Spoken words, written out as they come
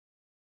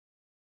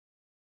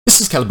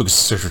This is Calabuga's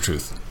Search for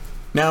Truth.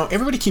 Now,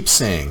 everybody keeps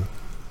saying,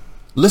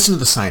 listen to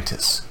the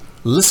scientists.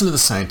 Listen to the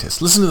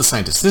scientists. Listen to the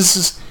scientists. This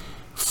is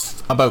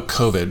about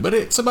COVID, but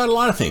it's about a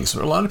lot of things.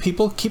 A lot of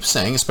people keep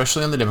saying,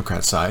 especially on the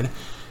Democrat side,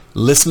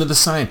 listen to the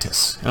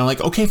scientists. And I'm like,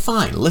 okay,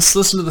 fine. Let's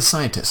listen to the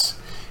scientists.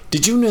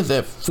 Did you know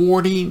that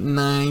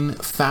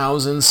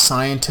 49,000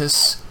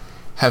 scientists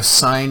have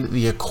signed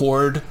the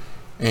accord?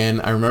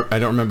 And I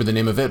don't remember the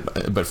name of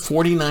it, but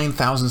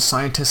 49,000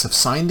 scientists have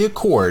signed the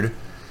accord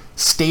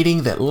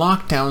stating that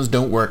lockdowns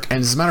don't work. And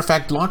as a matter of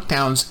fact,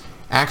 lockdowns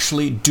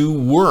actually do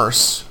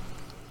worse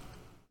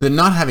than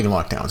not having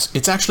lockdowns.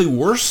 It's actually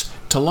worse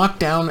to lock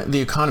down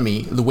the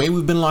economy the way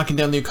we've been locking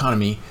down the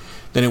economy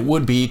than it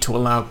would be to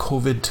allow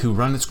COVID to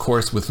run its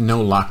course with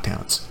no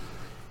lockdowns.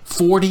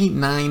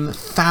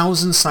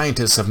 49,000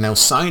 scientists have now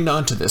signed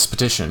on to this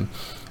petition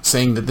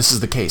saying that this is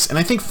the case. And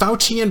I think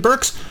Fauci and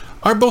Birx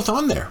are both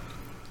on there.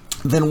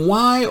 Then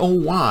why, oh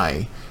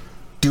why,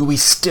 do we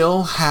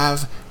still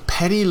have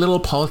petty little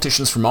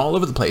politicians from all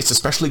over the place,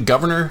 especially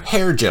Governor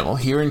Hairgel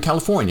here in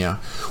California,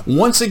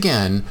 once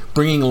again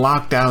bringing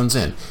lockdowns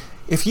in?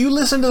 If you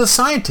listen to the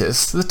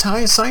scientists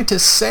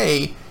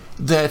say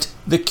that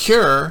the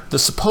cure, the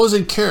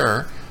supposed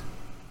cure,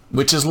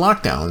 which is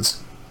lockdowns,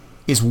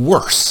 is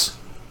worse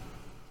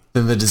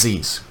than the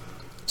disease.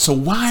 So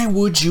why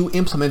would you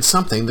implement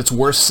something that's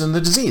worse than the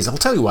disease? I'll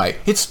tell you why.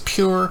 It's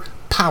pure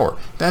power.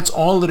 That's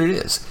all that it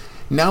is.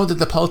 Now that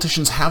the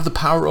politicians have the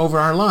power over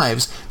our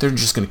lives, they're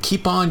just going to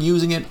keep on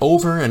using it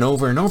over and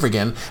over and over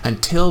again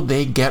until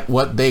they get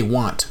what they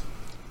want.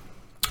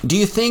 Do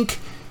you think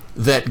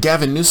that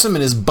Gavin Newsom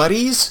and his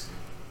buddies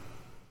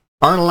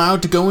aren't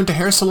allowed to go into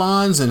hair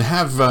salons and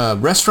have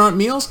restaurant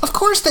meals? Of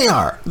course they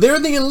are. They're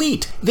the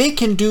elite. They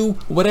can do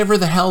whatever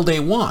the hell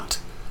they want.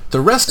 The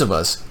rest of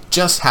us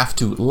just have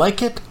to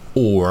like it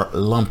or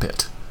lump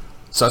it.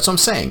 So that's what I'm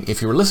saying.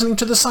 If you're listening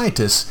to the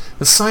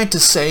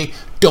scientists say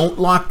don't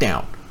lock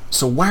down.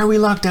 So why are we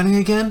lockdowning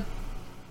again?